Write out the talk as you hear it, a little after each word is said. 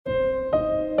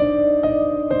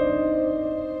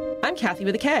I'm Kathy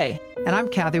with a K. And I'm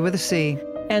Kathy with a C.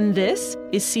 And this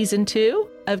is Season 2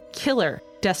 of Killer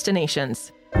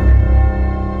Destinations.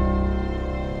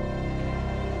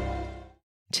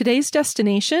 Today's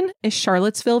destination is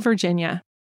Charlottesville, Virginia.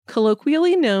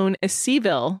 Colloquially known as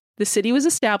Seaville, the city was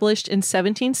established in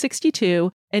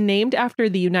 1762 and named after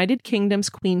the United Kingdom's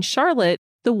Queen Charlotte,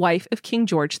 the wife of King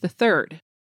George III.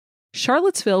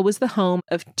 Charlottesville was the home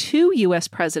of 2 U.S.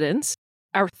 presidents,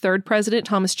 our 3rd president,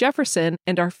 Thomas Jefferson,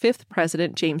 and our 5th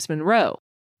president, James Monroe.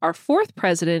 Our 4th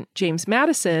president, James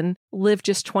Madison, lived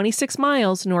just 26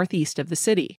 miles northeast of the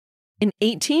city. In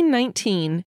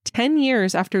 1819, 10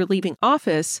 years after leaving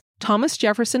office, Thomas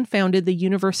Jefferson founded the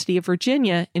University of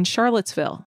Virginia in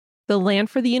Charlottesville. The land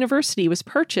for the university was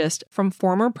purchased from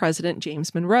former President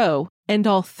James Monroe, and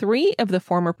all 3 of the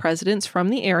former presidents from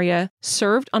the area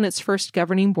served on its first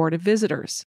governing board of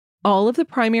visitors. All of the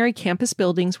primary campus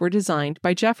buildings were designed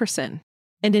by Jefferson.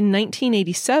 And in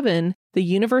 1987, the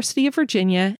University of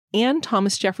Virginia and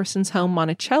Thomas Jefferson's home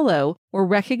Monticello were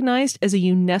recognized as a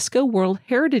UNESCO World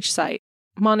Heritage Site.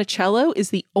 Monticello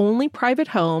is the only private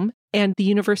home, and the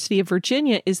University of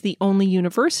Virginia is the only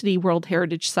University World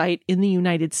Heritage Site in the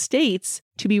United States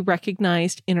to be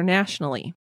recognized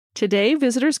internationally. Today,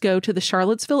 visitors go to the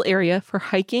Charlottesville area for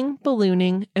hiking,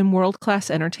 ballooning, and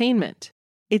world-class entertainment.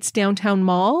 Its downtown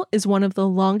mall is one of the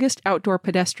longest outdoor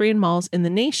pedestrian malls in the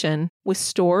nation, with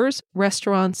stores,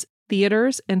 restaurants,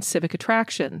 theaters, and civic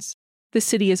attractions. The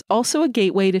city is also a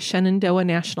gateway to Shenandoah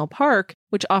National Park,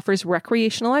 which offers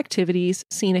recreational activities,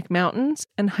 scenic mountains,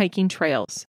 and hiking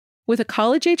trails. With a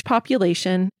college-age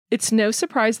population, it's no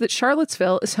surprise that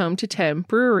Charlottesville is home to 10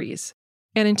 breweries.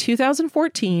 And in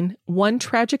 2014, one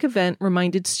tragic event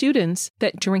reminded students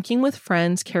that drinking with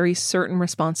friends carries certain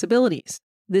responsibilities.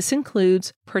 This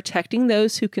includes protecting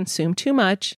those who consume too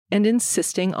much and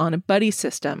insisting on a buddy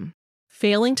system.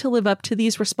 Failing to live up to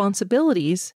these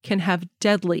responsibilities can have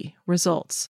deadly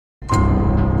results.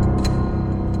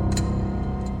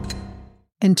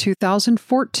 In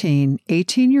 2014,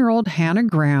 18-year-old Hannah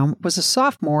Graham was a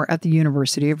sophomore at the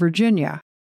University of Virginia.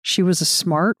 She was a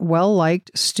smart,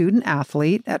 well-liked student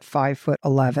athlete at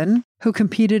 5'11" who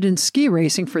competed in ski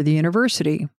racing for the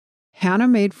university. Hannah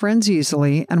made friends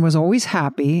easily and was always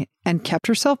happy and kept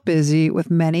herself busy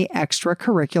with many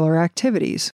extracurricular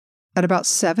activities. At about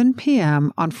 7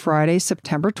 p.m. on Friday,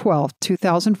 September 12,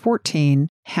 2014,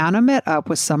 Hannah met up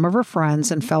with some of her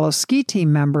friends and fellow ski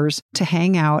team members to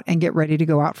hang out and get ready to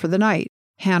go out for the night.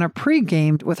 Hannah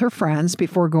pre-gamed with her friends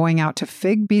before going out to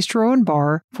Fig Bistro and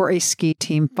Bar for a ski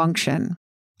team function.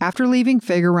 After leaving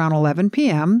Fig around 11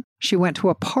 p.m., she went to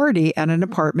a party at an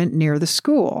apartment near the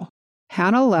school.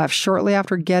 Hannah left shortly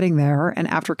after getting there, and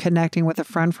after connecting with a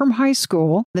friend from high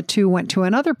school, the two went to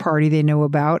another party they knew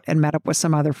about and met up with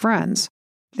some other friends.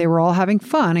 They were all having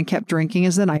fun and kept drinking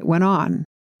as the night went on.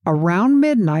 Around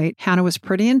midnight, Hannah was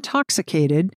pretty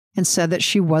intoxicated and said that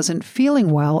she wasn't feeling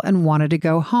well and wanted to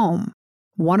go home.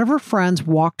 One of her friends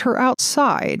walked her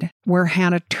outside, where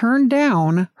Hannah turned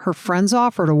down her friend's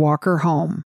offer to walk her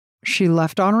home. She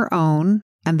left on her own,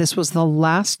 and this was the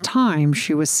last time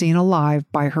she was seen alive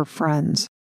by her friends.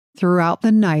 Throughout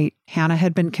the night, Hannah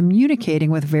had been communicating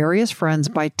with various friends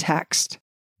by text,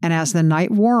 and as the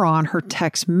night wore on, her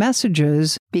text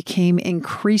messages became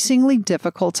increasingly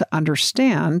difficult to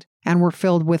understand and were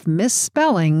filled with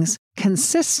misspellings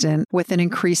consistent with an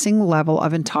increasing level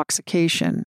of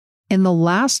intoxication. In the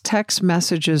last text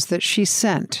messages that she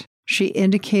sent, she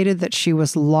indicated that she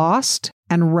was lost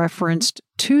and referenced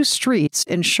 2 streets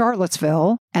in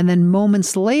Charlottesville, and then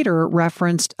moments later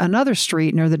referenced another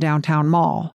street near the downtown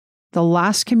mall. The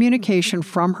last communication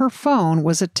from her phone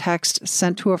was a text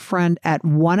sent to a friend at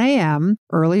 1 a.m.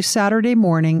 early Saturday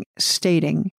morning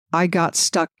stating, "I got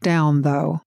stuck down,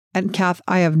 though." And Kath,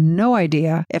 I have no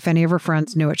idea if any of her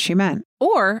friends knew what she meant.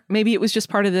 Or maybe it was just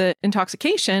part of the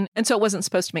intoxication, and so it wasn't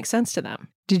supposed to make sense to them.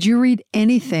 Did you read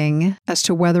anything as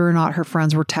to whether or not her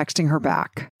friends were texting her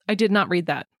back? I did not read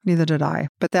that. Neither did I.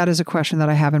 But that is a question that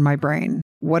I have in my brain.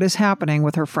 What is happening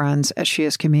with her friends as she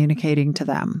is communicating to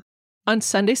them? On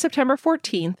Sunday, September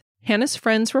 14th, Hannah's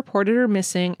friends reported her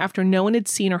missing after no one had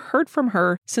seen or heard from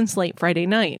her since late Friday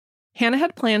night. Hannah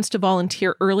had plans to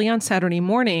volunteer early on Saturday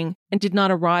morning and did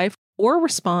not arrive or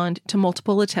respond to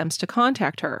multiple attempts to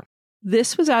contact her.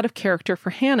 This was out of character for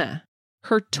Hannah.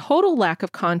 Her total lack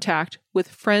of contact with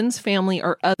friends, family,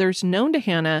 or others known to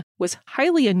Hannah was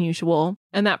highly unusual,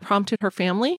 and that prompted her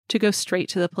family to go straight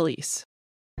to the police.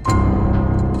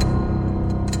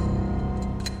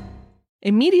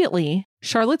 Immediately,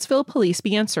 Charlottesville police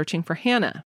began searching for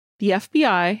Hannah. The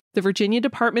FBI, the Virginia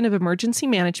Department of Emergency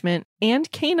Management,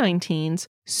 and K-9 teams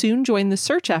soon joined the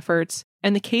search efforts,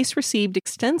 and the case received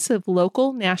extensive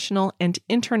local, national, and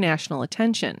international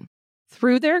attention.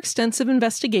 Through their extensive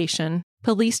investigation,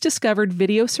 police discovered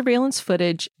video surveillance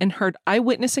footage and heard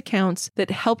eyewitness accounts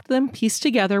that helped them piece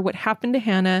together what happened to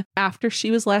Hannah after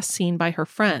she was last seen by her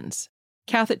friends.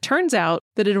 Kath, it turns out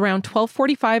that at around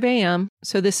 12:45 a.m.,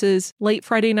 so this is late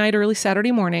Friday night, early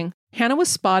Saturday morning, Hannah was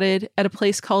spotted at a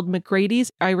place called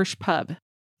McGrady's Irish Pub.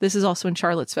 This is also in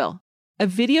Charlottesville. A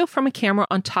video from a camera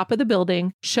on top of the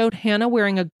building showed Hannah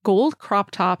wearing a gold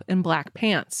crop top and black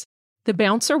pants. The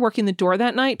bouncer working the door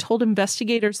that night told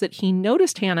investigators that he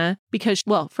noticed Hannah because,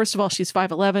 well, first of all, she's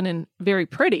 5'11" and very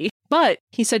pretty, but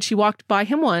he said she walked by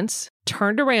him once,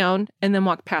 turned around, and then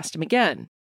walked past him again.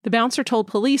 The bouncer told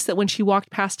police that when she walked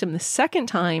past him the second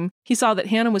time, he saw that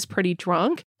Hannah was pretty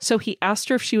drunk, so he asked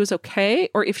her if she was okay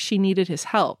or if she needed his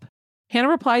help. Hannah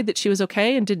replied that she was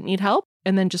okay and didn't need help,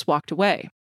 and then just walked away.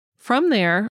 From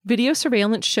there, video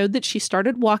surveillance showed that she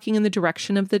started walking in the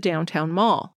direction of the downtown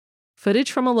mall.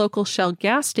 Footage from a local Shell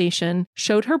gas station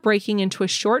showed her breaking into a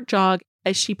short jog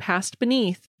as she passed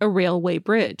beneath a railway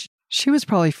bridge. She was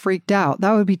probably freaked out.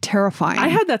 That would be terrifying. I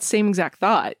had that same exact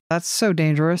thought. That's so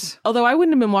dangerous. Although I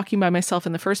wouldn't have been walking by myself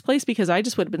in the first place because I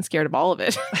just would have been scared of all of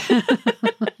it.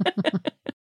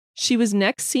 She was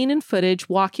next seen in footage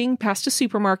walking past a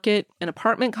supermarket, an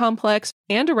apartment complex,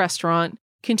 and a restaurant,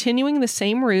 continuing the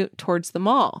same route towards the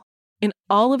mall. In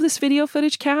all of this video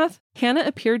footage, Kath, Hannah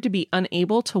appeared to be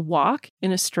unable to walk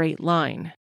in a straight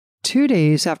line. 2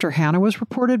 days after Hannah was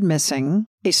reported missing,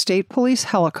 a state police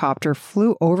helicopter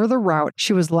flew over the route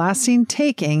she was last seen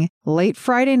taking late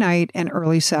Friday night and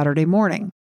early Saturday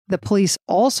morning. The police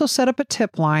also set up a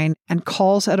tip line, and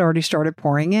calls had already started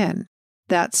pouring in.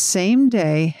 That same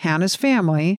day, Hannah's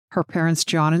family, her parents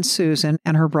John and Susan,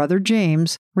 and her brother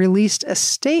James, released a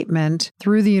statement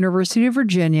through the University of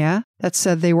Virginia that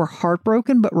said they were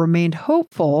heartbroken but remained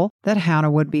hopeful that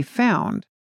Hannah would be found.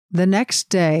 The next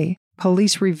day,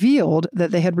 police revealed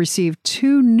that they had received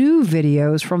 2 new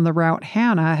videos from the route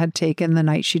Hannah had taken the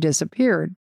night she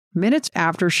disappeared. Minutes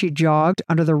after she jogged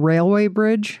under the railway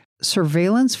bridge,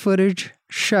 surveillance footage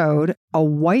showed a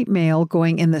white male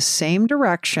going in the same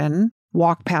direction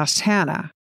walk past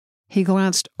Hannah. He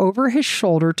glanced over his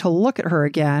shoulder to look at her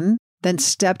again, then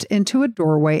stepped into a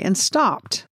doorway and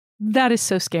stopped. That is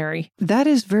so scary. That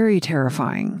is very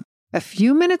terrifying. A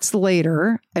few minutes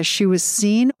later, as she was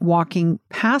seen walking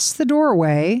past the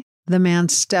doorway, the man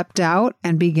stepped out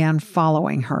and began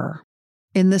following her.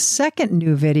 In the second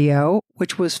new video,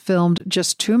 which was filmed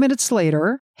just 2 minutes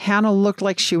later, Hannah looked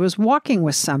like she was walking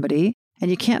with somebody, and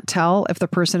you can't tell if the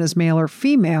person is male or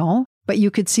female, but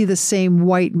you could see the same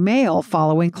white male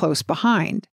following close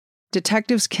behind.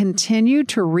 Detectives continued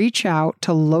to reach out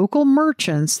to local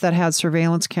merchants that had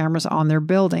surveillance cameras on their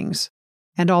buildings.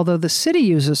 And although the city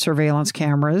uses surveillance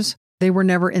cameras, they were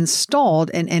never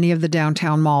installed in any of the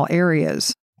downtown mall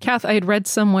areas. Kath, I had read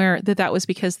somewhere that that was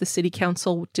because the city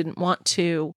council didn't want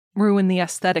to ruin the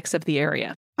aesthetics of the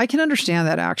area. I can understand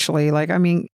that, actually.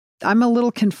 I'm a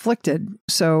little conflicted,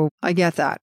 so I get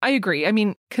that. I agree.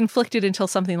 Conflicted until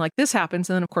something like this happens,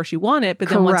 and then of course you want it, but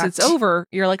then Correct. once it's over,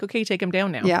 you're like, okay, take them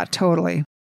down now. Yeah, totally.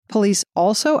 Police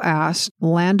also asked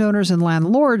landowners and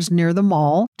landlords near the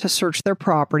mall to search their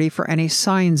property for any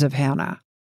signs of Hannah.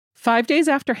 5 days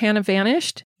after Hannah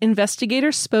vanished,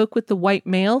 investigators spoke with the white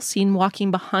male seen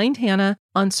walking behind Hannah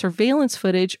on surveillance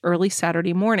footage early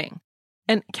Saturday morning.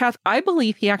 And Kath, I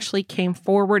believe he actually came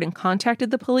forward and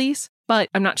contacted the police, but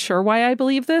I'm not sure why I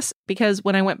believe this, because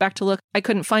when I went back to look, I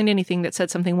couldn't find anything that said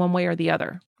something one way or the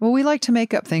other. Well, we like to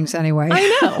make up things anyway.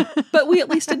 I know, but we at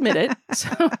least admit it.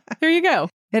 So there you go.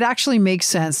 It actually makes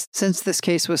sense since this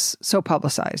case was so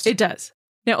publicized. It does.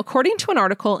 Now, according to an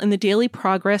article in the Daily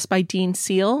Progress by Dean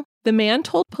Seal, the man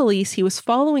told police he was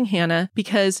following Hannah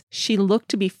because she looked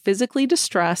to be physically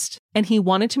distressed and he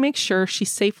wanted to make sure she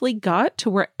safely got to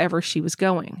wherever she was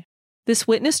going. This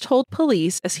witness told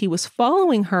police as he was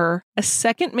following her, a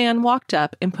second man walked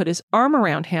up and put his arm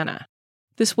around Hannah.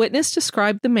 This witness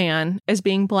described the man as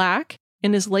being black,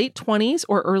 in his late 20s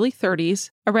or early 30s,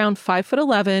 around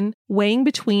 5'11", weighing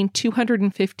between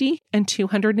 250 and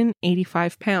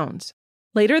 285 pounds.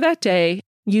 Later that day,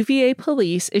 UVA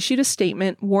police issued a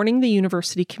statement warning the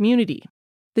university community.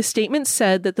 The statement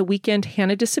said that the weekend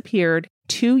Hannah disappeared,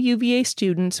 2 UVA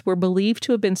students were believed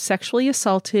to have been sexually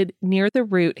assaulted near the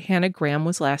route Hannah Graham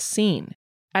was last seen.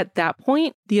 At that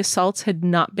point, the assaults had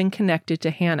not been connected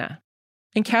to Hannah.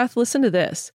 And Kath, listen to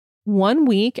this. 1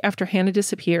 week after Hannah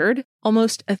disappeared,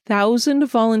 almost 1,000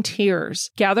 volunteers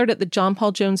gathered at the John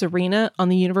Paul Jones Arena on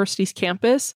the university's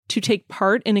campus to take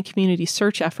part in a community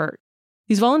search effort.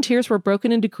 These volunteers were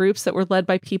broken into groups that were led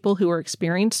by people who were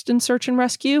experienced in search and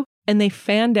rescue and they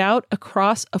fanned out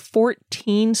across a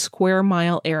 14 square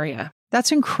mile area.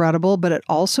 That's incredible, but it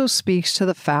also speaks to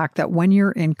the fact that when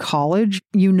you're in college,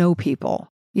 you know people.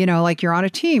 You know, like you're on a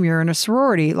team, you're in a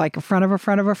sorority, like a friend of a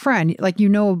friend of a friend, like you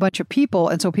know a bunch of people,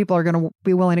 and so people are going to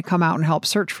be willing to come out and help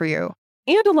search for you.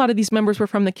 And a lot of these members were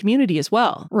from the community as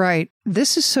well. Right.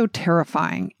 This is so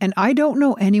terrifying, and I don't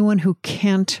know anyone who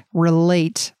can't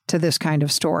relate to this kind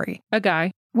of story. A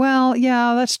guy. Well,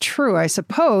 yeah, that's true, I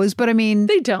suppose. But I mean,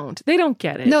 They don't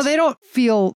get it. No, they don't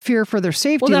feel fear for their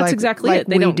safety. Well, that's exactly it.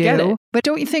 They don't get it. But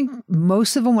don't you think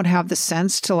most of them would have the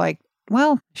sense to like,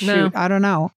 well, shoot, No. I don't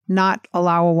know, not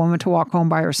allow a woman to walk home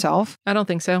by herself? I don't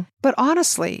think so. But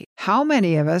honestly, how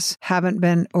many of us haven't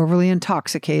been overly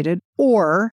intoxicated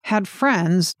or had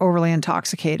friends overly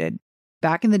intoxicated?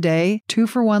 Back in the day,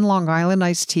 2-for-1 Long Island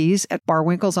iced teas at Bar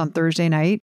Winkle's on Thursday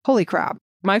night. Holy crap.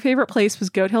 My favorite place was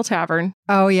Goat Hill Tavern.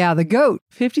 Oh, yeah, the goat.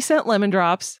 50-cent lemon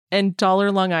drops and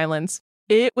 $1 Long Islands.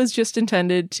 It was just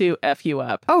intended to F you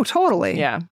up. Oh, totally.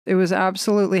 Yeah. It was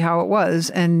absolutely how it was.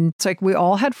 And it's like we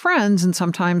all had friends, and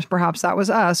sometimes perhaps that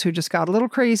was us who just got a little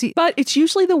crazy. But it's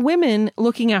usually the women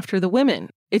looking after the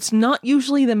women. It's not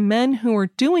usually the men who are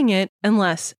doing it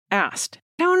unless asked.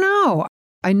 I don't know.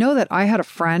 I know that I had a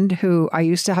friend who I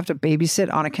used to have to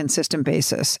babysit on a consistent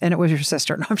basis, and it was your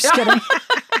sister. No, I'm just kidding.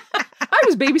 I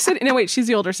was babysitting. No, wait, she's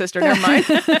the older sister. Never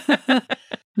mind.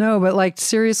 No, but like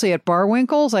seriously, at Bar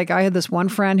Winkle's, like I had this one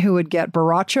friend who would get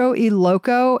Borracho y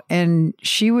Loco, and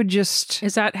she would just...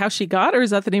 Is that how she got, or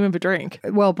is that the name of a drink?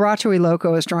 Well, Borracho y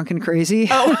Loco is drunk and crazy.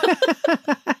 Oh,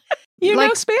 you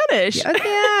know Spanish.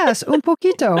 Yes, un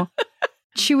poquito.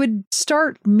 She would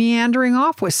start meandering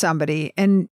off with somebody,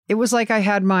 and it was like I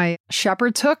had my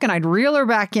shepherd's hook, and I'd reel her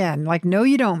back in. Like, no,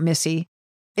 you don't, missy.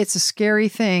 It's a scary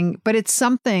thing, but it's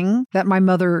something that my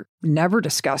mother never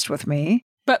discussed with me.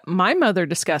 But my mother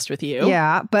discussed with you.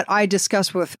 Yeah, but I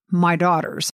discuss with my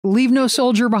daughters. Leave no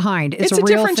soldier behind. It's a real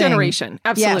different thing. generation.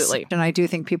 Absolutely. Yes, and I do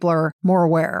think people are more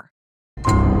aware.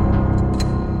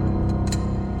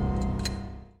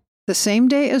 The same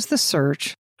day as the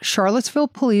search, Charlottesville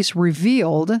police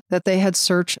revealed that they had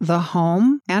searched the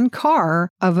home and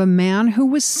car of a man who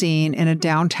was seen in a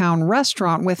downtown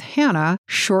restaurant with Hannah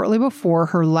shortly before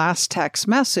her last text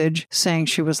message saying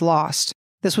she was lost.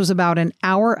 This was about an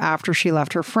hour after she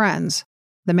left her friends.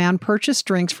 The man purchased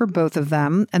drinks for both of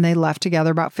them, and they left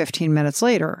together about 15 minutes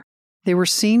later. They were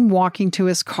seen walking to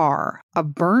his car, a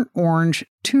burnt orange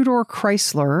two-door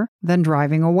Chrysler, then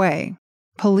driving away.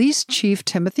 Police Chief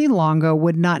Timothy Longo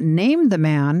would not name the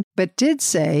man, but did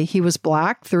say he was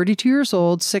black, 32 years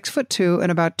old, 6'2",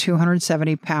 and about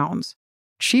 270 pounds.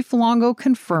 Chief Longo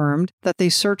confirmed that they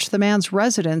searched the man's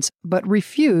residence, but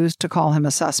refused to call him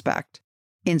a suspect.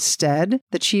 Instead,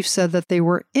 the chief said that they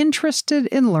were interested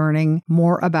in learning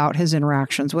more about his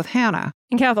interactions with Hannah.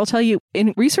 And Kath, I'll tell you,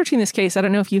 in researching this case, I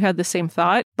don't know if you had the same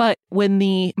thought, but when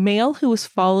the male who was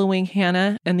following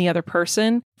Hannah and the other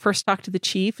person first talked to the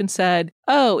chief and said,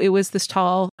 oh, it was this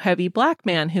tall, heavy black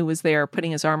man who was there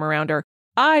putting his arm around her,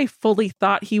 I fully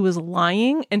thought he was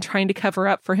lying and trying to cover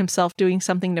up for himself doing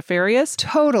something nefarious.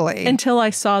 Totally. Until I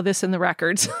saw this in the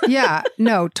records. Yeah,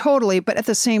 no, totally. But at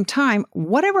the same time,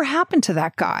 whatever happened to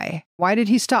that guy? Why did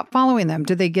he stop following them?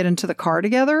 Did they get into the car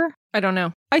together? I don't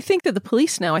know. I think that the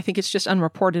police know. I think it's just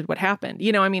unreported what happened.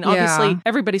 You know, I mean, obviously,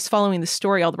 everybody's following the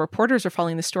story. All the reporters are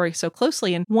following the story so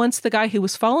closely. And once the guy who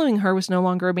was following her was no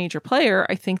longer a major player,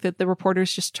 I think that the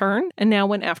reporters just turned and now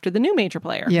went after the new major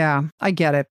player. Yeah, I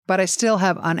get it. But I still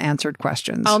have unanswered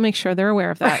questions. I'll make sure they're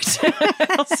aware of that.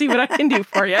 I'll see what I can do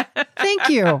for you. Thank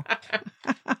you.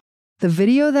 The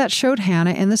video that showed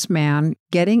Hannah and this man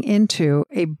getting into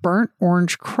a burnt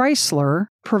orange Chrysler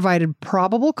provided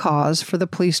probable cause for the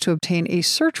police to obtain a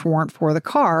search warrant for the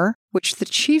car, which the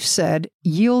chief said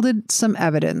yielded some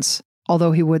evidence,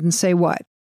 although he wouldn't say what.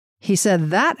 He said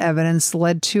that evidence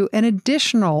led to an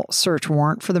additional search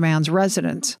warrant for the man's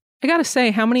residence. I gotta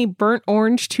say, how many burnt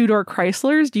orange two-door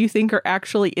Chryslers do you think are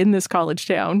actually in this college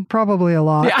town? Probably a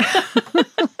lot. Yeah.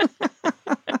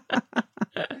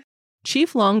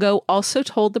 Chief Longo also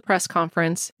told the press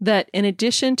conference that in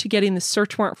addition to getting the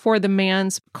search warrant for the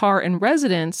man's car and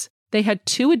residence, they had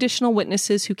 2 additional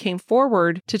witnesses who came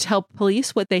forward to tell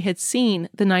police what they had seen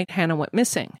the night Hannah went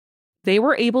missing. They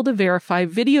were able to verify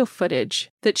video footage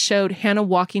that showed Hannah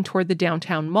walking toward the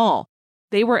downtown mall.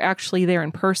 They were actually there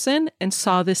in person and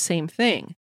saw the same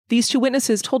thing. These 2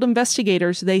 witnesses told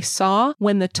investigators they saw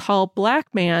when the tall black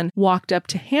man walked up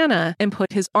to Hannah and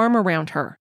put his arm around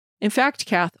her. In fact,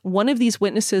 Kath, one of these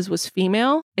witnesses was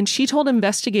female, and she told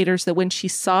investigators that when she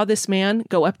saw this man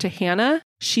go up to Hannah,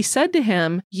 she said to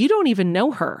him, "You don't even know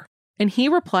her." And he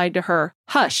replied to her,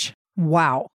 "Hush."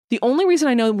 Wow. The only reason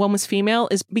I know one was female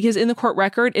is because in the court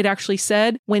record, it actually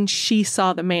said when she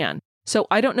saw the man. So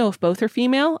I don't know if both are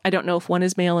female. I don't know if one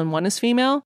is male and one is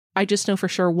female. I just know for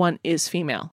sure one is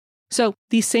female. So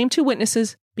these same two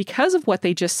witnesses, because of what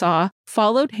they just saw,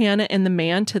 followed Hannah and the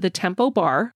man to the Tempo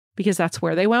bar, because that's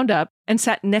where they wound up, and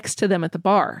sat next to them at the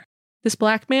bar. This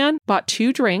black man bought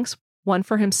 2 drinks, one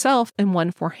for himself and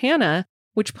one for Hannah,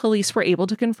 which police were able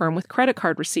to confirm with credit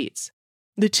card receipts.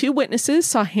 The 2 witnesses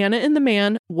saw Hannah and the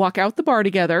man walk out the bar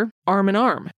together, arm in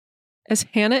arm. As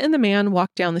Hannah and the man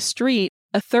walked down the street,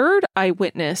 a third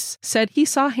eyewitness said he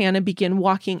saw Hannah begin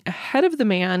walking ahead of the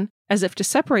man as if to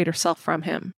separate herself from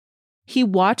him. He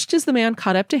watched as the man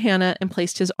caught up to Hannah and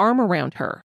placed his arm around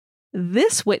her.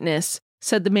 This witness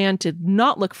said the man did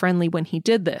not look friendly when he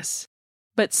did this,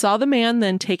 but saw the man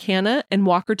then take Hannah and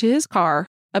walk her to his car,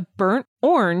 a burnt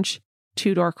orange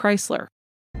 2-door Chrysler.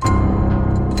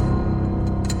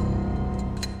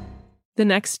 The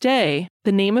next day,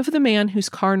 the name of the man whose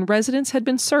car and residence had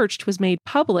been searched was made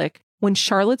public when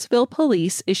Charlottesville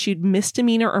police issued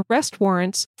misdemeanor arrest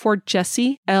warrants for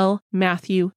Jesse L.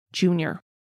 Matthew Jr.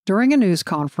 During a news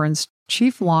conference,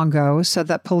 Chief Longo said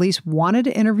that police wanted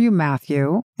to interview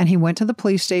Matthew, and he went to the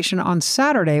police station on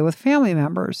Saturday with family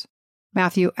members.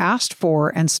 Matthew asked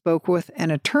for and spoke with an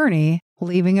attorney,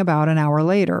 leaving about an hour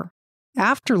later.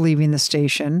 After leaving the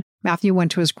station, Matthew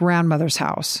went to his grandmother's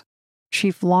house.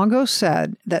 Chief Longo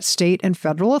said that state and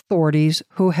federal authorities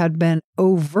who had been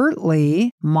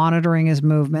overtly monitoring his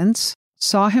movements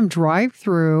saw him drive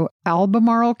through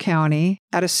Albemarle County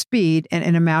at a speed and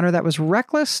in a manner that was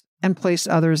reckless and placed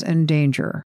others in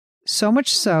danger. So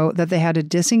much so that they had to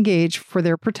disengage for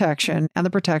their protection and the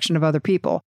protection of other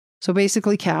people. So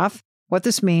basically, Kath, what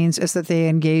this means is that they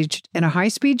engaged in a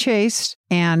high-speed chase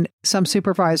and some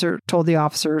supervisor told the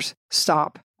officers,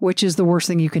 stop, which is the worst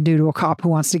thing you can do to a cop who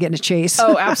wants to get in a chase.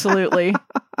 Oh, absolutely.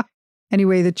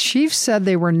 Anyway, the chief said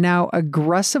they were now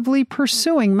aggressively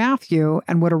pursuing Matthew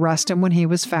and would arrest him when he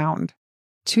was found.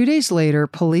 2 days later,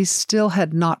 police still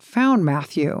had not found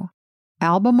Matthew.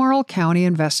 Albemarle County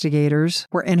investigators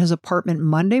were in his apartment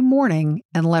Monday morning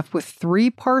and left with 3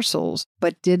 parcels,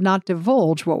 but did not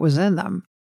divulge what was in them.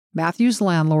 Matthew's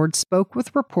landlord spoke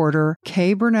with reporter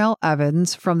Kay Burnell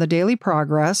Evans from the Daily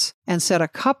Progress and said a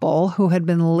couple who had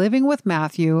been living with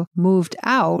Matthew moved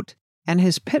out and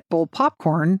his pit bull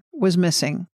Popcorn was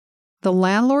missing. The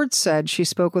landlord said she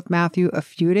spoke with Matthew a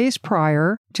few days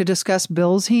prior to discuss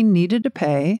bills he needed to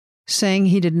pay, saying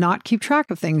he did not keep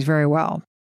track of things very well.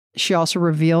 She also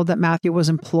revealed that Matthew was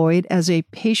employed as a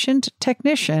patient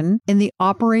technician in the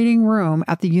operating room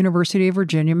at the University of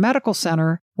Virginia Medical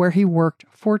Center, where he worked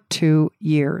for 2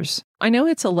 years. I know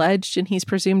it's alleged and he's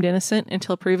presumed innocent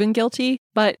until proven guilty,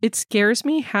 but it scares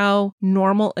me how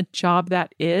normal a job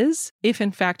that is if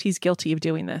in fact he's guilty of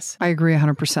doing this. I agree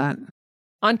 100%.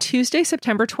 On Tuesday,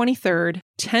 September 23rd,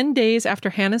 10 days after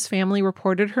Hannah's family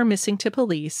reported her missing to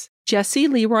police, Jesse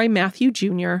Leroy Matthew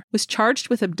Jr. was charged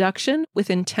with abduction with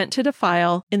intent to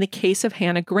defile in the case of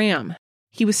Hannah Graham.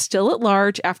 He was still at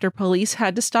large after police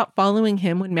had to stop following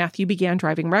him when Matthew began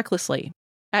driving recklessly.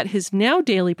 At his now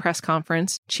daily press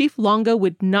conference, Chief Longo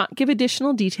would not give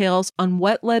additional details on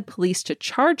what led police to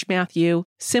charge Matthew,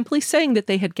 simply saying that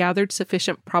they had gathered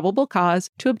sufficient probable cause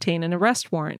to obtain an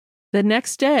arrest warrant. The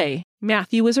next day,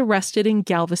 Matthew was arrested in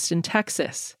Galveston,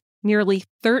 Texas, nearly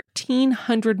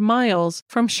 1,300 miles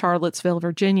from Charlottesville,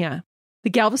 Virginia. The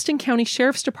Galveston County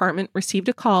Sheriff's Department received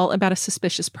a call about a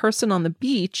suspicious person on the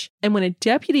beach, and when a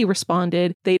deputy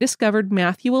responded, they discovered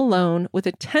Matthew alone with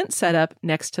a tent set up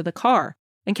next to the car.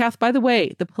 And Kath, by the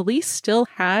way, the police still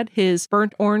had his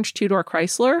burnt orange 2-door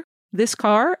Chrysler. This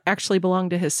car actually belonged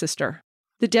to his sister.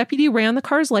 The deputy ran the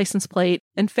car's license plate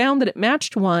and found that it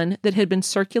matched one that had been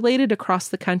circulated across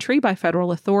the country by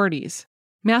federal authorities.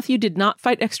 Matthew did not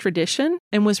fight extradition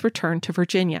and was returned to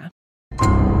Virginia.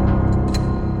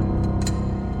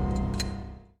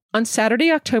 On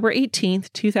Saturday, October 18,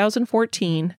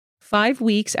 2014, 5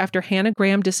 weeks after Hannah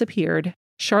Graham disappeared,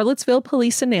 Charlottesville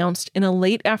police announced in a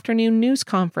late afternoon news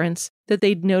conference that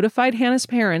they'd notified Hannah's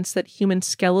parents that human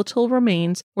skeletal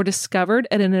remains were discovered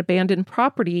at an abandoned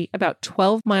property about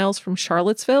 12 miles from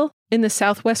Charlottesville in the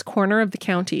southwest corner of the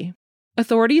county.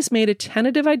 Authorities made a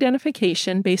tentative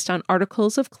identification based on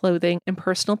articles of clothing and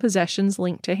personal possessions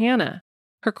linked to Hannah.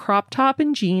 Her crop top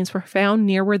and jeans were found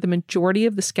near where the majority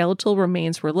of the skeletal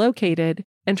remains were located,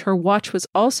 and her watch was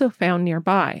also found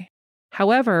nearby.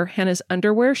 However, Hannah's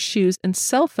underwear, shoes, and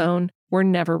cell phone were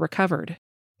never recovered.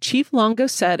 Chief Longo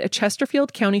said a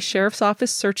Chesterfield County Sheriff's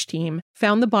Office search team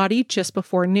found the body just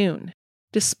before noon.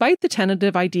 Despite the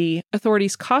tentative ID,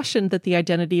 authorities cautioned that the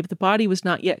identity of the body was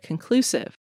not yet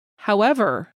conclusive.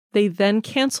 However, They then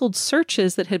canceled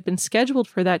searches that had been scheduled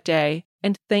for that day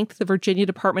and thanked the Virginia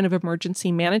Department of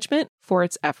Emergency Management for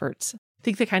its efforts. I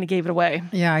think they kind of gave it away.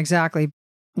 Yeah, exactly.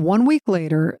 1 week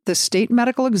later, the state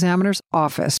medical examiner's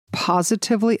office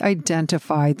positively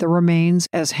identified the remains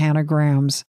as Hannah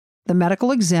Graham's. The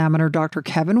medical examiner, Dr.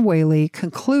 Kevin Whaley,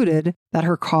 concluded that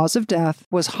her cause of death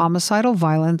was homicidal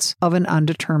violence of an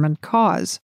undetermined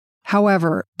cause.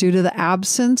 However, due to the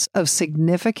absence of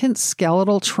significant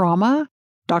skeletal trauma,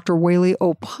 Dr. Whaley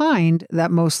opined that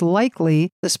most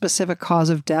likely the specific cause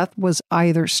of death was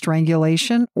either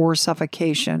strangulation or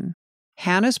suffocation.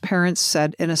 Hannah's parents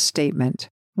said in a statement,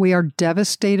 "We are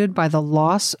devastated by the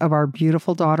loss of our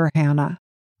beautiful daughter Hannah.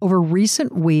 Over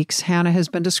recent weeks, Hannah has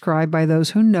been described by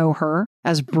those who know her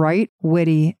as bright,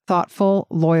 witty, thoughtful,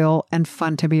 loyal, and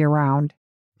fun to be around.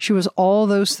 She was all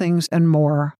those things and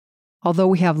more. Although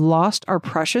we have lost our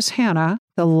precious Hannah,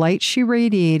 the light she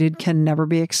radiated can never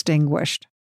be extinguished.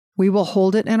 We will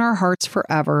hold it in our hearts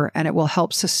forever, and it will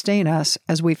help sustain us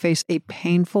as we face a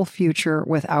painful future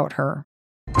without her."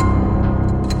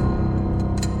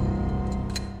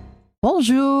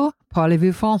 Bonjour,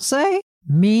 parlez-vous français?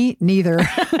 Me neither,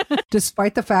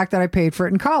 despite the fact that I paid for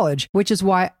it in college, which is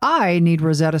why I need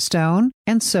Rosetta Stone,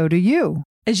 and so do you.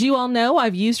 As you all know,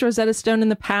 I've used Rosetta Stone in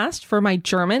the past for my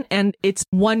German, and it's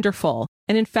wonderful.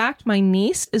 And in fact, my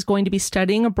niece is going to be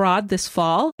studying abroad this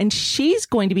fall, and she's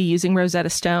going to be using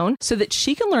Rosetta Stone so that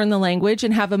she can learn the language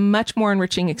and have a much more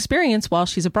enriching experience while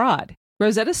she's abroad.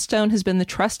 Rosetta Stone has been the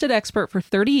trusted expert for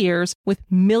 30 years with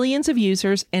millions of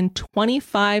users and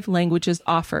 25 languages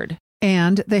offered.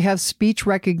 And they have speech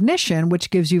recognition,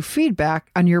 which gives you feedback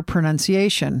on your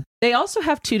pronunciation. They also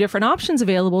have 2 different options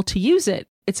available to use it.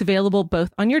 It's available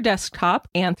both on your desktop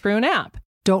and through an app.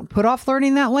 Don't put off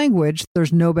learning that language.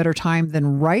 There's no better time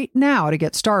than right now to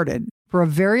get started. For a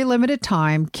very limited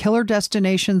time, Killer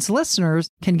Destinations listeners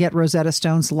can get Rosetta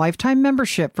Stone's lifetime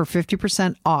membership for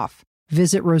 50% off.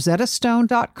 Visit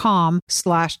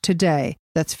rosettastone.com/today.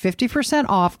 That's 50%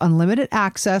 off unlimited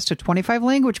access to 25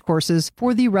 language courses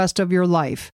for the rest of your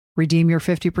life. Redeem your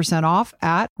 50% off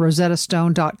at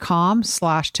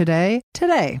rosettastone.com/today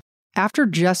today. After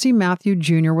Jesse Matthew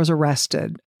Jr. was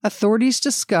arrested, authorities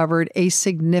discovered a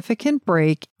significant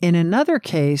break in another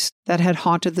case that had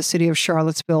haunted the city of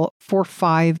Charlottesville for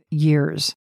 5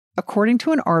 years. According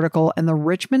to an article in the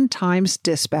Richmond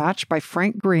Times-Dispatch by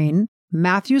Frank Green,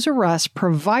 Matthew's arrest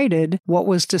provided what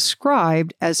was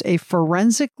described as a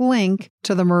forensic link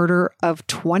to the murder of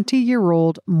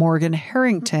 20-year-old Morgan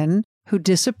Harrington, who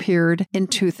disappeared in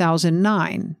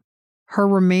 2009. Her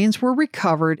remains were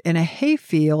recovered in a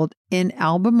hayfield in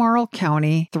Albemarle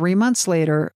County 3 months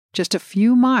later, just a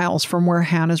few miles from where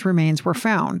Hannah's remains were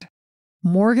found.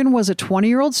 Morgan was a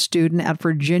 20-year-old student at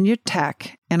Virginia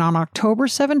Tech and on October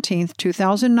 17,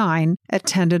 2009,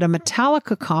 attended a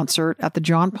Metallica concert at the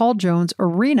John Paul Jones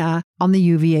Arena on the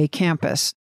UVA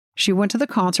campus. She went to the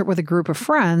concert with a group of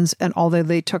friends, and although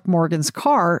they took Morgan's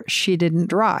car, she didn't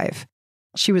drive.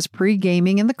 She was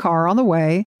pre-gaming in the car on the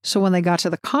way, so when they got to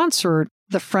the concert,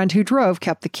 the friend who drove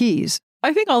kept the keys.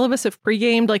 I think all of us have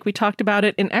pre-gamed, like we talked about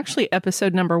it in actually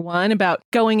episode number 1 about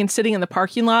going and sitting in the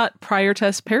parking lot prior to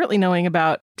us apparently knowing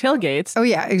about tailgates. Oh,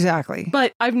 yeah, exactly.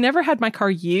 But I've never had my car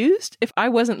used if I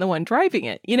wasn't the one driving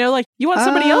it. You know, like you want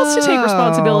somebody else to take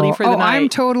responsibility for the night. I'm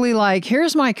totally like,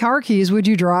 here's my car keys. Would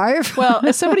you drive? Well,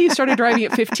 as somebody who started driving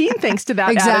at 15, thanks to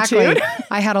that attitude.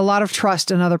 I had a lot of trust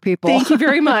in other people. Thank you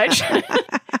very much.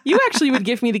 You actually would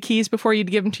give me the keys before you'd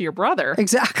give them to your brother.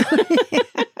 Exactly.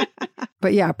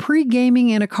 But yeah, pre-gaming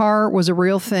in a car was a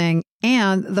real thing.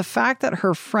 And the fact that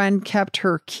her friend kept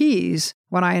her keys,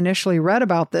 when I initially read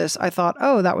about this, I thought,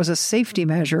 oh, that was a safety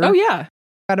measure. Oh, yeah.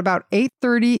 At about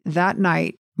 8:30 that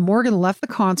night, Morgan left the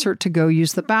concert to go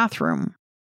use the bathroom.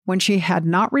 When she had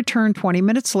not returned 20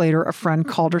 minutes later, a friend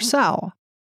called her cell.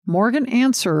 Morgan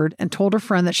answered and told her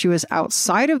friend that she was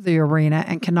outside of the arena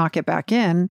and cannot get back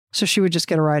in, so she would just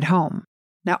get a ride home.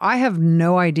 Now, I have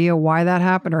no idea why that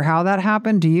happened or how that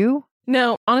happened. Do you?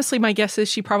 No, honestly, my guess is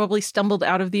she probably stumbled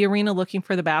out of the arena looking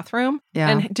for the bathroom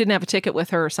and didn't have a ticket with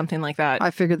her or something like that.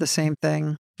 I figured the same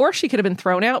thing. Or she could have been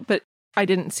thrown out, but I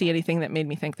didn't see anything that made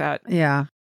me think that. Yeah.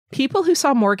 People who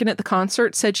saw Morgan at the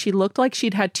concert said she looked like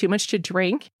she'd had too much to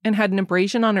drink and had an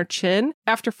abrasion on her chin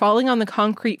after falling on the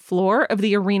concrete floor of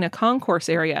the arena concourse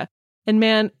area. And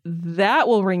man, that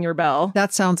will ring your bell.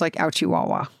 That sounds like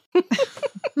Ouchihuahua.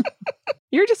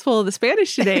 You're just full of the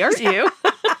Spanish today, aren't you?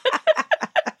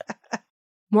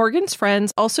 Morgan's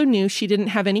friends also knew she didn't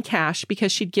have any cash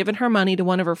because she'd given her money to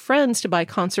one of her friends to buy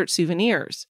concert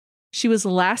souvenirs. She was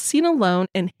last seen alone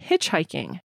and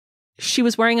hitchhiking. She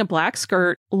was wearing a black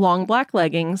skirt, long black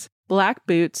leggings, black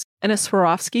boots, and a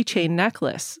Swarovski chain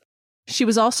necklace. She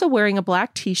was also wearing a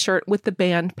black t-shirt with the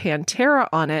band Pantera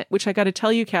on it, which I got to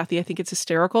tell you, Kathy, I think it's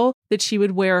hysterical that she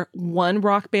would wear one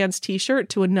rock band's t-shirt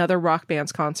to another rock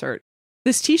band's concert.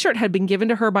 This t-shirt had been given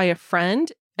to her by a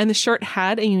friend, and the shirt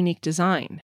had a unique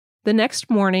design. The next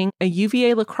morning, a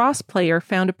UVA lacrosse player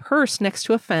found a purse next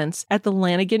to a fence at the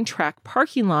Lanigan track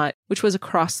parking lot, which was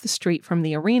across the street from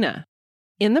the arena.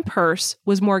 In the purse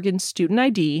was Morgan's student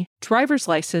ID, driver's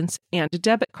license, and a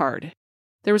debit card.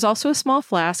 There was also a small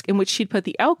flask in which she'd put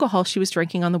the alcohol she was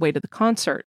drinking on the way to the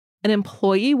concert. An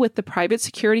employee with the private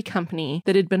security company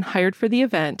that had been hired for the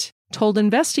event told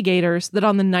investigators that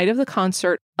on the night of the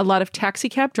concert, a lot of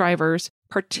taxicab drivers,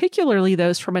 particularly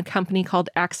those from a company called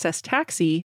Access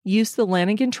Taxi, used the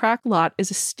Lanigan track lot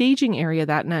as a staging area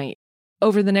that night.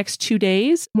 Over the next 2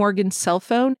 days, Morgan's cell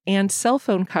phone and cell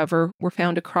phone cover were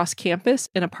found across campus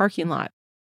in a parking lot.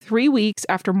 3 weeks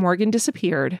after Morgan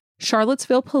disappeared,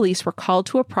 Charlottesville police were called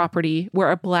to a property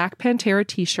where a black Pantera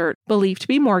t-shirt, believed to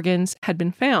be Morgan's, had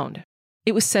been found.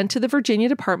 It was sent to the Virginia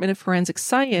Department of Forensic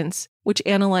Science, which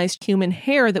analyzed human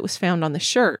hair that was found on the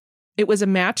shirt. It was a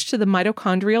match to the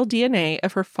mitochondrial DNA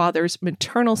of her father's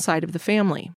maternal side of the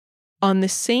family. On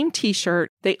this same t-shirt,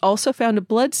 they also found a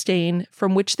blood stain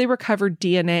from which they recovered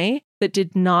DNA that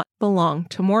did not belong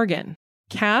to Morgan.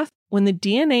 Kath, when the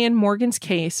DNA in Morgan's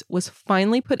case was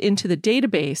finally put into the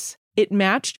database, it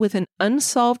matched with an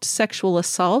unsolved sexual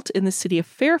assault in the city of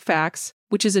Fairfax,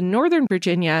 which is in Northern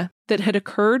Virginia, that had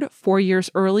occurred 4 years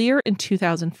earlier in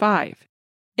 2005.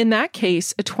 In that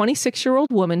case, a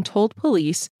 26-year-old woman told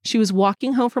police she was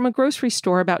walking home from a grocery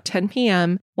store about 10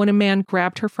 p.m. when a man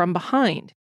grabbed her from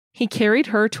behind. He carried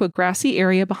her to a grassy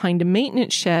area behind a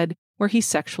maintenance shed where he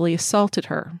sexually assaulted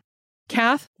her.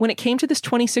 Kath, when it came to this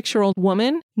 26-year-old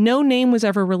woman, no name was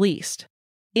ever released.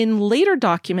 In later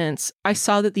documents, I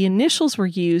saw that the initials were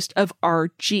used of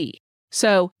RG.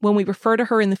 So when we refer to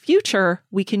her in the future,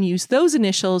 we can use those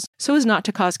initials so as not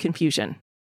to cause confusion.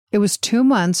 It was 2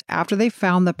 months after they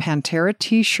found the Pantera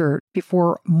t-shirt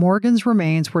before Morgan's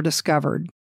remains were discovered.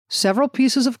 Several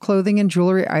pieces of clothing and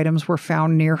jewelry items were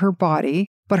found near her body,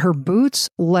 but her boots,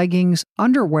 leggings,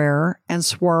 underwear, and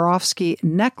Swarovski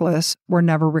necklace were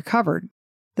never recovered.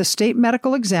 The state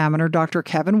medical examiner, Dr.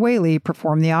 Kevin Whaley,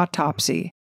 performed the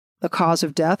autopsy. The cause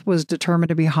of death was determined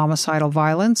to be homicidal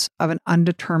violence of an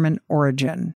undetermined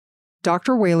origin.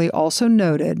 Dr. Whaley also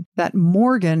noted that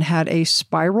Morgan had a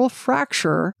spiral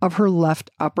fracture of her left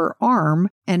upper arm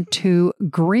and 2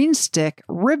 green stick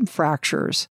rib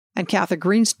fractures. And Kath, a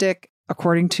green stick,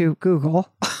 according to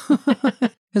Google,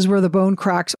 is where the bone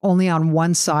cracks only on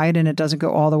one side and it doesn't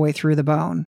go all the way through the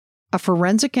bone. A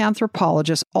forensic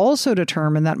anthropologist also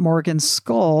determined that Morgan's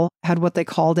skull had what they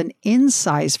called an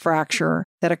incise fracture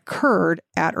that occurred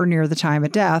at or near the time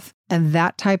of death, and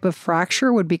that type of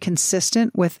fracture would be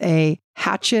consistent with a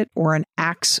hatchet or an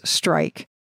axe strike.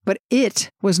 But it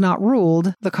was not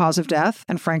ruled the cause of death,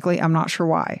 and frankly, I'm not sure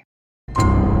why.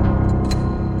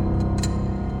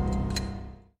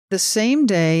 The same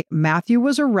day Matthew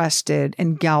was arrested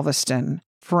in Galveston,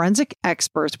 forensic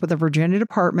experts with the Virginia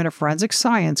Department of Forensic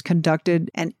Science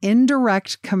conducted an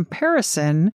indirect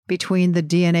comparison between the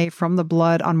DNA from the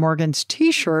blood on Morgan's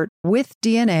t-shirt with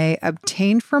DNA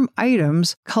obtained from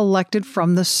items collected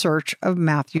from the search of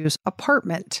Matthew's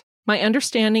apartment. My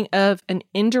understanding of an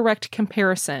indirect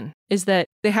comparison is that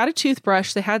they had a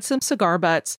toothbrush, they had some cigar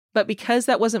butts, but because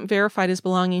that wasn't verified as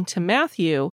belonging to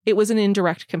Matthew, it was an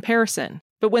indirect comparison.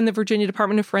 But when the Virginia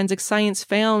Department of Forensic Science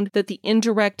found that the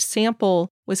indirect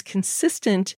sample was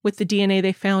consistent with the DNA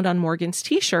they found on Morgan's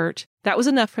t-shirt, that was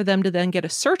enough for them to then get a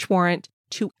search warrant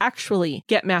to actually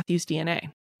get Matthew's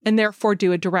DNA, and therefore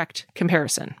do a direct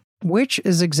comparison. Which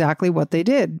is exactly what they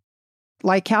did.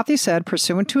 Like Kathy said,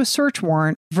 pursuant to a search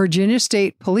warrant, Virginia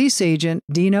State Police Agent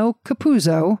Dino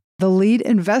Capuzzo, the lead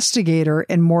investigator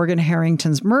in Morgan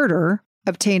Harrington's murder,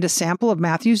 obtained a sample of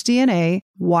Matthew's DNA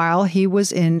while he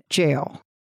was in jail.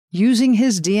 Using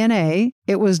his DNA,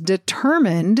 it was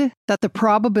determined that the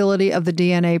probability of the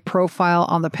DNA profile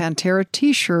on the Pantera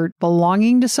t-shirt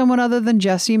belonging to someone other than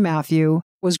Jesse Matthew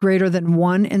was greater than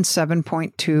 1 in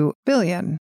 7.2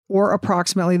 billion, or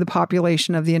approximately the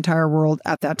population of the entire world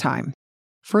at that time.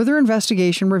 Further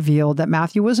investigation revealed that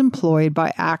Matthew was employed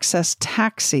by Access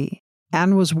Taxi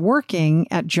and was working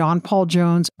at John Paul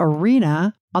Jones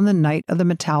Arena on the night of the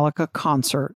Metallica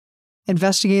concert.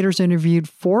 Investigators interviewed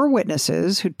 4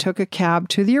 witnesses who took a cab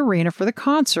to the arena for the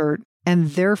concert, and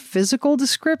their physical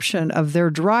description of their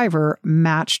driver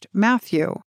matched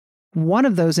Matthew. One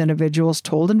of those individuals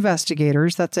told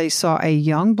investigators that they saw a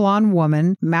young blonde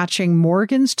woman matching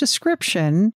Morgan's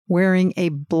description wearing a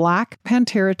black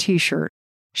Pantera t-shirt.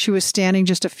 She was standing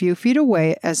just a few feet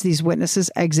away as these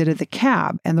witnesses exited the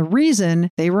cab, and the reason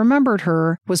they remembered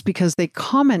her was because they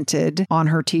commented on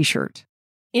her t-shirt.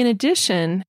 In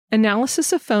addition,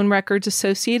 analysis of phone records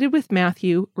associated with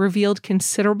Matthew revealed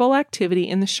considerable activity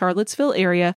in the Charlottesville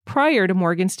area prior to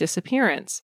Morgan's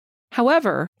disappearance.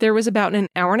 However, there was about an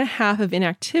hour and a half of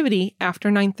inactivity after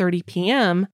 9:30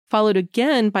 p.m., followed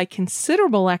again by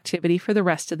considerable activity for the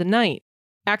rest of the night.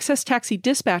 Access taxi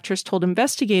dispatchers told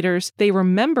investigators they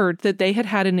remembered that they had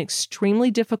had an extremely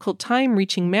difficult time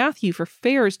reaching Matthew for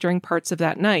fares during parts of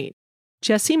that night.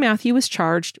 Jesse Matthew was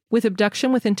charged with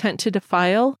abduction with intent to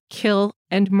defile, kill,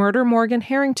 and murder Morgan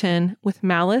Harrington with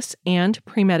malice and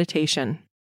premeditation.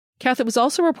 Kath, it was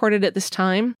also reported at this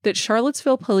time that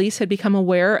Charlottesville police had become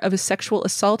aware of a sexual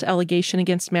assault allegation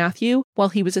against Matthew while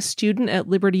he was a student at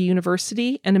Liberty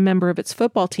University and a member of its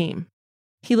football team.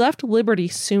 He left Liberty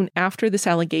soon after this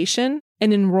allegation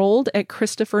and enrolled at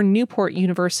Christopher Newport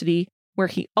University, where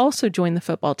he also joined the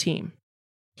football team.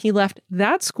 He left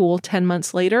that school 10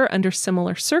 months later under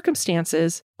similar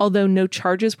circumstances, although no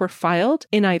charges were filed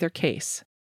in either case.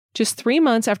 Just 3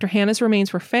 months after Hannah's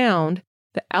remains were found,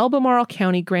 the Albemarle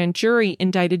County grand jury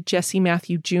indicted Jesse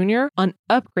Matthew Jr. on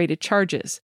upgraded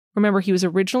charges. Remember, he was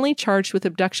originally charged with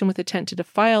abduction with intent to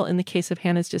defile in the case of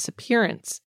Hannah's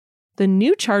disappearance. The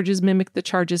new charges mimicked the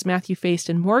charges Matthew faced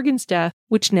in Morgan's death,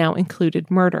 which now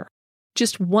included murder.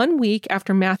 Just 1 week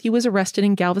after Matthew was arrested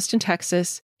in Galveston,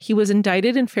 Texas, he was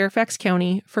indicted in Fairfax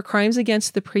County for crimes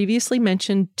against the previously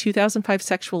mentioned 2005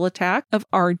 sexual attack of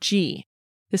R.G.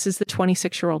 This is the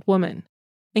 26-year-old woman.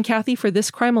 And Kathy, for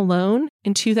this crime alone,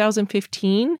 in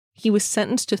 2015, he was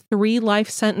sentenced to 3 life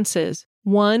sentences,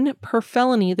 1 per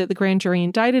felony that the grand jury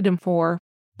indicted him for.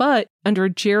 But under a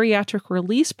geriatric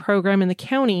release program in the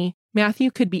county,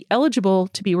 Matthew could be eligible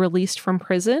to be released from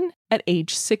prison at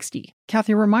age 60.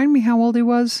 Kathy, remind me how old he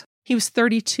was? He was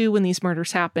 32 when these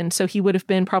murders happened, so he would have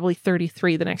been probably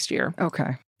 33 the next year.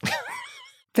 Okay.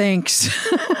 Thanks.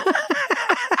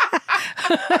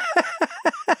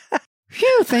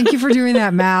 Phew, thank you for doing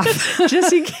that math.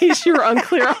 Just in case you were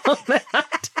unclear on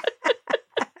that.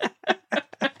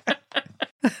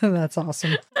 That's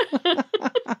awesome.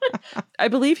 I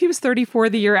believe he was 34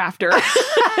 the year after,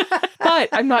 but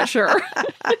I'm not sure.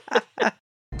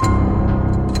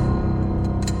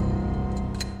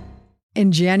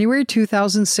 In January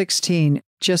 2016,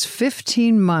 just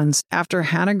 15 months after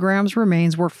Hannah Graham's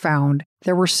remains were found,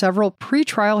 there were several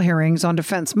pretrial hearings on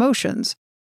defense motions.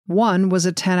 One was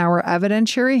a 10-hour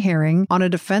evidentiary hearing on a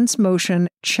defense motion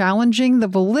challenging the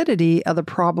validity of the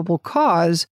probable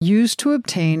cause used to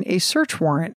obtain a search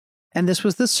warrant, and this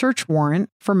was the search warrant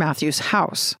for Matthew's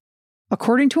house.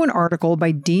 According to an article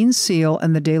by Dean Seal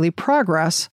in the Daily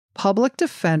Progress, public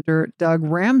defender Doug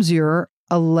Ramseur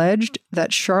alleged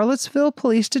that Charlottesville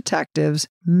police detectives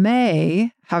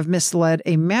may have misled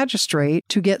a magistrate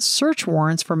to get search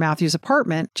warrants for Matthew's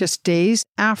apartment just days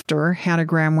after Hannah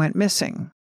Graham went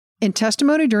missing. In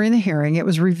testimony during the hearing, it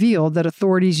was revealed that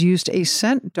authorities used a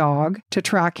scent dog to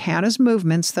track Hannah's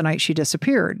movements the night she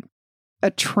disappeared.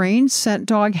 A trained scent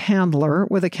dog handler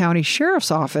with a county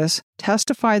sheriff's office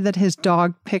testified that his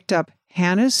dog picked up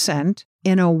Hannah's scent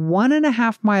in a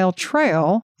 1.5-mile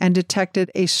trail and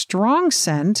detected a strong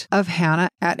scent of Hannah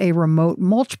at a remote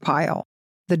mulch pile.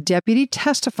 The deputy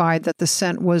testified that the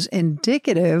scent was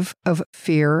indicative of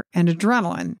fear and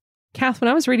adrenaline. Kath, when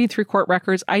I was reading through court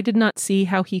records, I did not see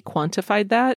how he quantified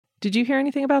that. Did you hear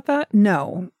anything about that?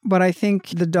 No, but I think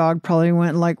the dog probably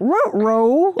went like,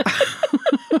 row.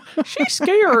 She's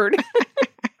scared.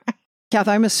 Kath,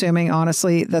 I'm assuming,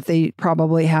 honestly, that they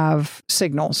probably have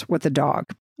signals with the dog.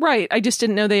 Right. I just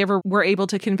didn't know they ever were able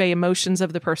to convey emotions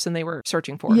of the person they were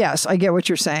searching for. Yes, I get what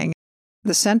you're saying.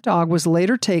 The scent dog was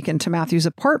later taken to Matthew's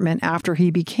apartment after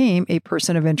he became a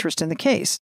person of interest in the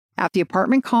case. At the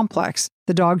apartment complex,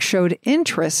 the dog showed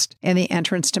interest in the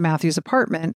entrance to Matthew's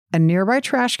apartment, a nearby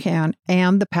trash can,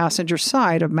 and the passenger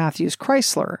side of Matthew's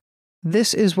Chrysler.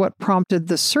 This is what prompted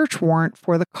the search warrant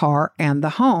for the car and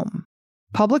the home.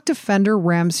 Public defender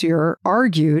Ramseur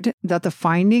argued that the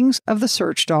findings of the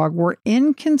search dog were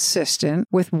inconsistent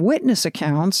with witness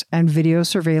accounts and video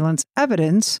surveillance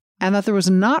evidence, and that there was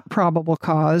not probable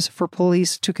cause for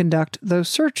police to conduct those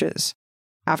searches.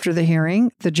 After the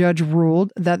hearing, the judge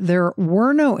ruled that there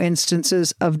were no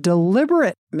instances of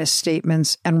deliberate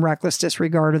misstatements and reckless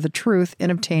disregard of the truth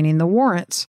in obtaining the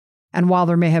warrants. And while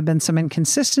there may have been some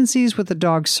inconsistencies with the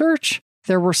dog search,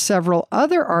 there were several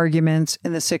other arguments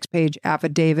in the 6-page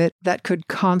affidavit that could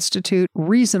constitute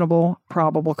reasonable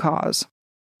probable cause.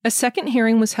 A second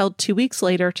hearing was held 2 weeks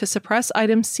later to suppress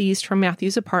items seized from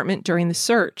Matthew's apartment during the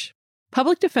search.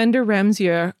 Public Defender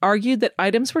Ramseur argued that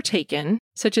items were taken,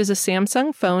 such as a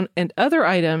Samsung phone and other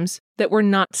items, that were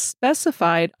not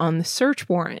specified on the search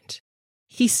warrant.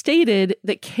 He stated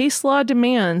that case law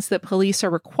demands that police are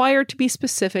required to be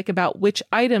specific about which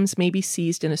items may be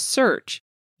seized in a search,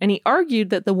 and he argued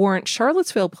that the warrant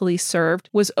Charlottesville police served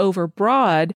was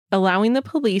overbroad, allowing the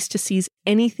police to seize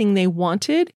anything they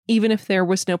wanted, even if there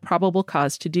was no probable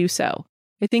cause to do so.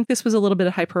 I think this was a little bit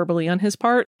of hyperbole on his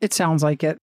part. It sounds like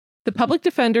it. The public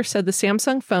defender said the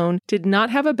Samsung phone did not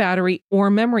have a battery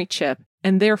or memory chip,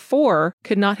 and therefore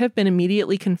could not have been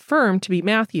immediately confirmed to be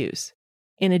Matthew's.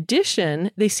 In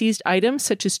addition, they seized items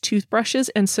such as toothbrushes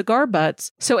and cigar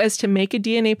butts so as to make a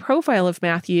DNA profile of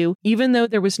Matthew, even though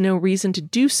there was no reason to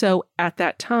do so at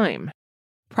that time.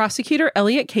 Prosecutor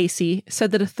Elliot Casey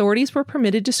said that authorities were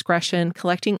permitted discretion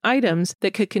collecting items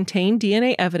that could contain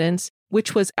DNA evidence,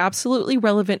 which was absolutely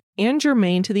relevant and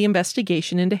germane to the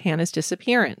investigation into Hannah's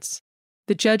disappearance.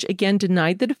 The judge again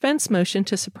denied the defense motion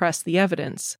to suppress the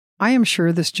evidence. I am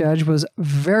sure this judge was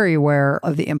very aware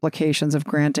of the implications of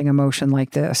granting a motion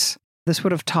like this. This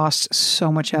would have tossed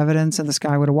so much evidence and this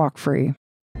guy would have walked free.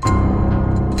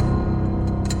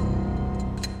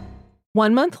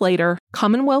 1 month later,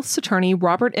 Commonwealth's attorney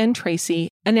Robert N. Tracy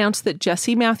announced that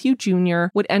Jesse Matthew Jr.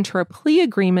 would enter a plea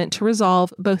agreement to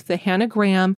resolve both the Hannah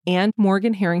Graham and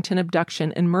Morgan Harrington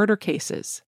abduction and murder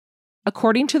cases.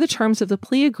 According to the terms of the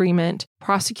plea agreement,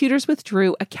 prosecutors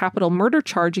withdrew a capital murder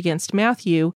charge against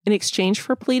Matthew in exchange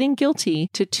for pleading guilty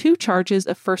to 2 charges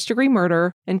of first-degree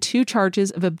murder and 2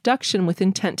 charges of abduction with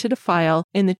intent to defile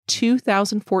in the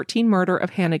 2014 murder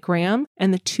of Hannah Graham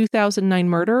and the 2009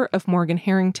 murder of Morgan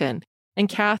Harrington. And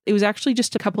Kath, it was actually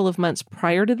just a couple of months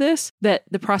prior to this that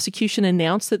the prosecution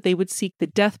announced that they would seek the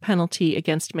death penalty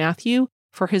against Matthew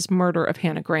for his murder of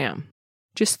Hannah Graham.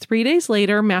 Just 3 days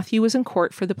later, Matthew was in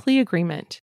court for the plea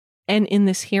agreement. And in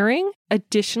this hearing,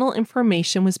 additional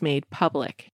information was made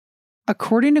public.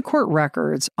 According to court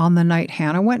records, on the night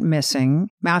Hannah went missing,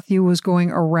 Matthew was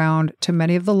going around to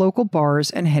many of the local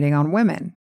bars and hitting on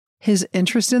women. His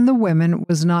interest in the women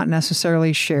was not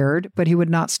necessarily shared, but he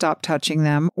would not stop touching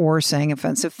them or saying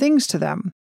offensive things to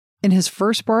them. In his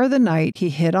first bar of the night, he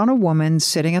hit on a woman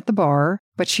sitting at the bar,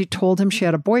 but she told him she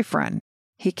had a boyfriend.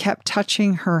 He kept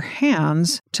touching her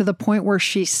hands to the point where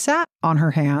she sat on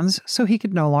her hands so he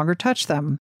could no longer touch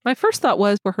them. My first thought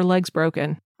was, were her legs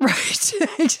broken? Right,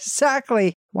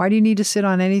 exactly. Why do you need to sit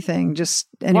on anything? Just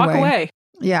anyway. Walk away.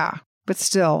 Yeah, but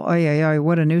still,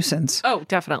 what a nuisance. Oh,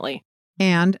 definitely.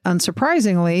 And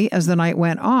unsurprisingly, as the night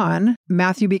went on,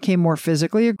 Matthew became more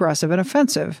physically aggressive and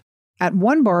offensive. At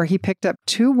one bar, he picked up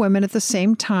 2 women at the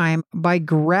same time by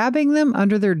grabbing them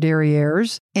under their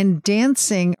derrieres and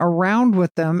dancing around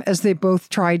with them as they both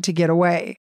tried to get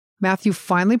away. Matthew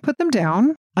finally put them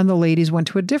down, and the ladies went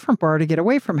to a different bar to get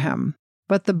away from him.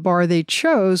 But the bar they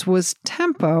chose was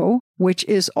Tempo, which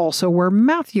is also where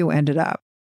Matthew ended up.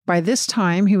 By this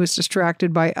time, he was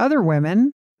distracted by other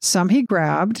women. Some he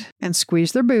grabbed and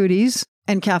squeezed their booties.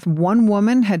 And Kath, one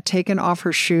woman had taken off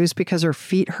her shoes because her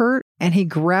feet hurt, and he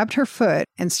grabbed her foot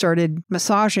and started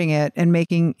massaging it and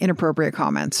making inappropriate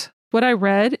comments. What I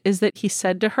read is that he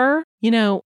said to her,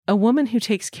 a woman who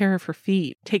takes care of her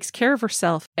feet takes care of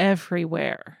herself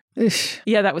everywhere. Ish.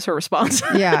 Yeah, that was her response.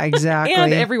 Yeah, exactly.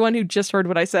 And everyone who just heard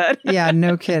what I said. Yeah,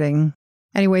 no kidding.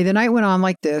 Anyway, the night went on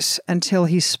like this until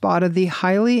he spotted the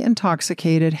highly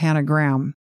intoxicated Hannah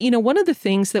Graham. One of the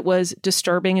things that was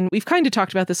disturbing, and we've kind of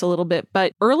talked about this a little bit,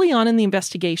 but early on in the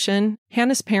investigation,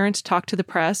 Hannah's parents talked to the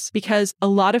press because a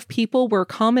lot of people were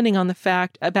commenting on the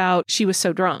fact about she was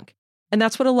so drunk. And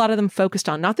that's what a lot of them focused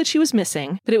on. Not that she was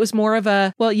missing, but it was more of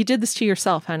a, well, you did this to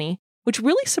yourself, honey, which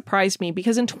really surprised me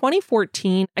because in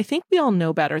 2014, I think we all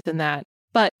know better than that.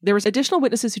 But there was additional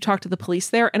witnesses who talked to the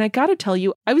police there. And I got to tell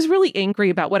you, I was really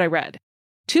angry about what I read.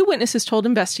 2 witnesses told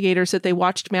investigators that they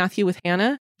watched Matthew with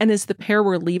Hannah. And as the pair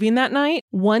were leaving that night,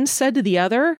 one said to the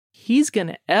other, he's going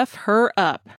to F her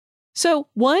up. So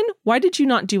 1, why did you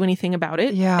not do anything about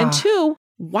it? Yeah. And 2,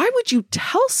 why would you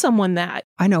tell someone that?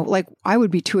 I know, I would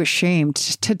be too ashamed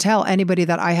to tell anybody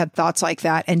that I had thoughts like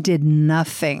that and did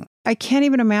nothing. I can't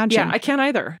even imagine. Yeah, I can't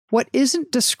either. What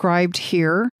isn't described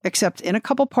here, except in a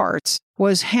couple parts,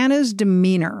 was Hannah's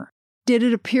demeanor. Did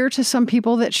it appear to some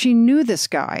people that she knew this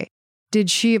guy?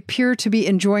 Did she appear to be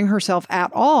enjoying herself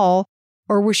at all?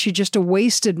 Or was she just a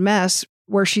wasted mess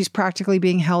where she's practically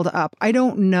being held up. I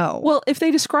don't know. Well, if they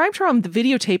described her on the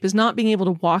videotape as not being able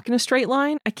to walk in a straight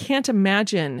line, I can't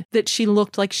imagine that she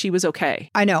looked like she was okay.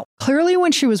 I know. Clearly,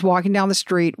 when she was walking down the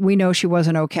street, we know she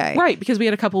wasn't okay. Right, because we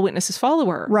had a couple witnesses follow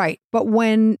her. Right. But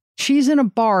when she's in a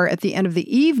bar at the end of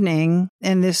the evening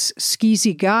and this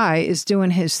skeezy guy is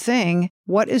doing his thing,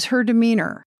 what is her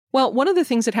demeanor? Well, one of the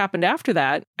things that happened after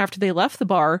that, after they left the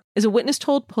bar, is a witness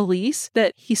told police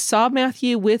that he saw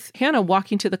Matthew with Hannah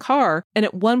walking to the car, and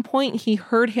at one point he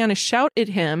heard Hannah shout at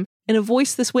him in a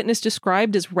voice this witness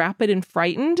described as rapid and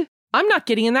frightened, "I'm not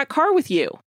getting in that car with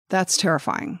you." That's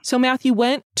terrifying. So Matthew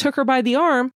went, took her by the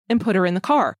arm, and put her in the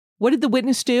car. What did the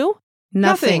witness do?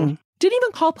 Nothing. Didn't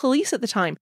even call police at the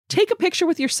time. Take a picture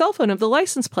with your cell phone of the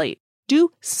license plate.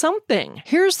 Do something.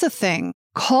 Here's the thing.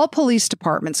 Call police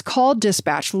departments, call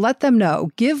dispatch, let them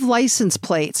know, give license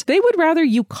plates. They would rather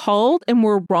you called and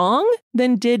were wrong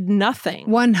than did nothing.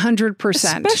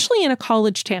 100%. Especially in a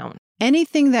college town.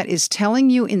 Anything that is telling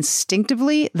you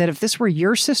instinctively that if this were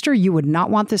your sister, you would not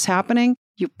want this happening,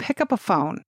 you pick up a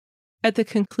phone. At the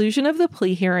conclusion of the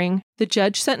plea hearing, the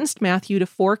judge sentenced Matthew to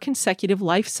 4 consecutive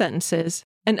life sentences,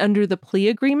 and under the plea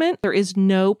agreement, there is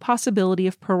no possibility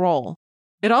of parole.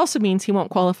 It also means he won't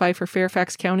qualify for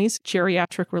Fairfax County's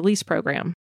geriatric release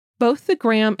program. Both the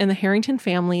Graham and the Harrington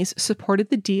families supported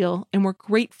the deal and were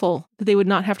grateful that they would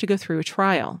not have to go through a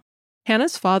trial.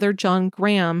 Hannah's father, John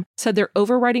Graham, said their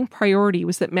overriding priority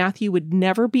was that Matthew would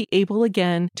never be able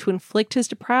again to inflict his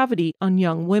depravity on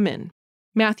young women.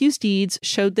 Matthew's deeds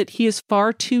showed that he is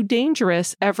far too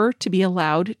dangerous ever to be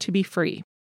allowed to be free.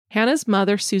 Hannah's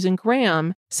mother, Susan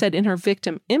Graham, said in her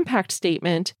victim impact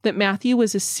statement that Matthew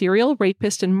was a serial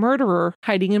rapist and murderer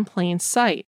hiding in plain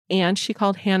sight, and she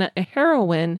called Hannah a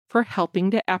heroine for helping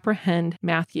to apprehend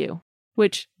Matthew,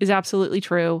 which is absolutely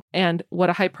true, and what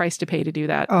a high price to pay to do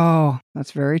that. Oh,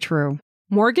 that's very true.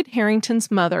 Morgan Harrington's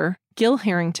mother, Gil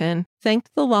Harrington,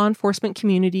 thanked the law enforcement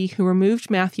community who removed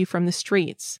Matthew from the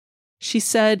streets. She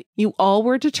said, "You all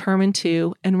were determined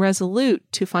to and resolute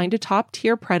to find a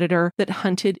top-tier predator that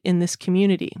hunted in this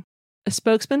community." A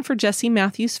spokesman for Jesse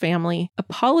Matthews' family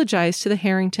apologized to the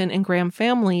Harrington and Graham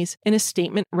families in a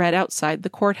statement read outside the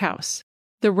courthouse.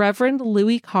 The Reverend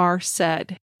Louis Carr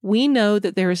said, "We know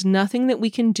that there is nothing that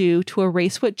we can do to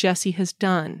erase what Jesse has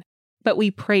done, but we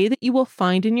pray that you will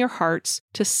find in your hearts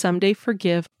to someday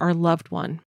forgive our loved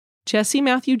one." Jesse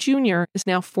Matthew Jr. is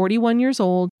now 41 years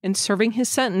old and serving his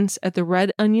sentence at the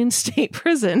Red Onion State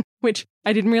Prison, which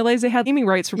I didn't realize they had naming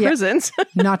rights for prisons.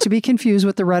 Not to be confused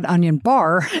with the Red Onion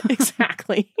Bar.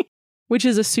 Exactly. Which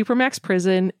is a supermax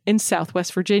prison in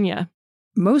Southwest Virginia.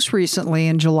 Most recently,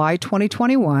 in July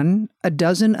 2021, a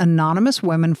dozen anonymous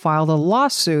women filed a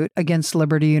lawsuit against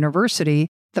Liberty University,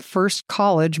 the first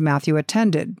college Matthew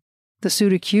attended. The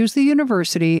suit accused the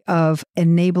university of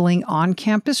enabling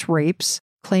on-campus rapes,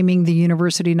 claiming the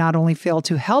university not only failed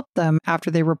to help them after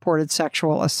they reported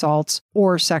sexual assaults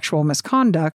or sexual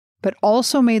misconduct, but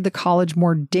also made the college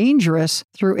more dangerous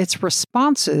through its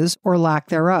responses or lack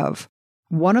thereof.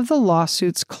 One of the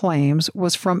lawsuit's claims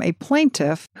was from a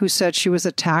plaintiff who said she was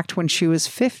attacked when she was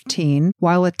 15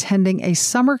 while attending a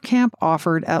summer camp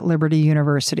offered at Liberty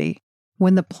University.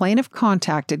 When the plaintiff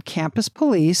contacted campus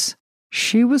police,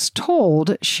 she was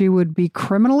told she would be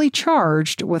criminally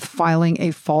charged with filing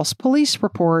a false police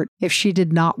report if she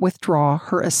did not withdraw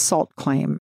her assault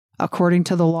claim. According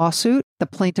to the lawsuit, the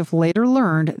plaintiff later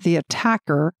learned the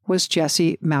attacker was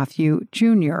Jesse Matthew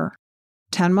Jr.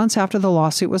 10 months after the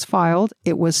lawsuit was filed,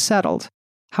 it was settled.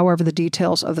 However, the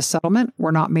details of the settlement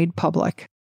were not made public.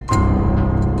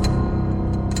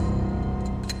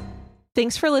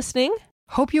 Thanks for listening.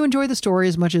 Hope you enjoyed the story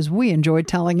as much as we enjoyed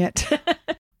telling it.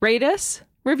 Rate us,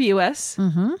 review us,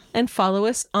 and follow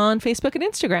us on Facebook and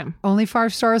Instagram. Only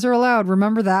 5 stars are allowed.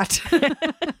 Remember that.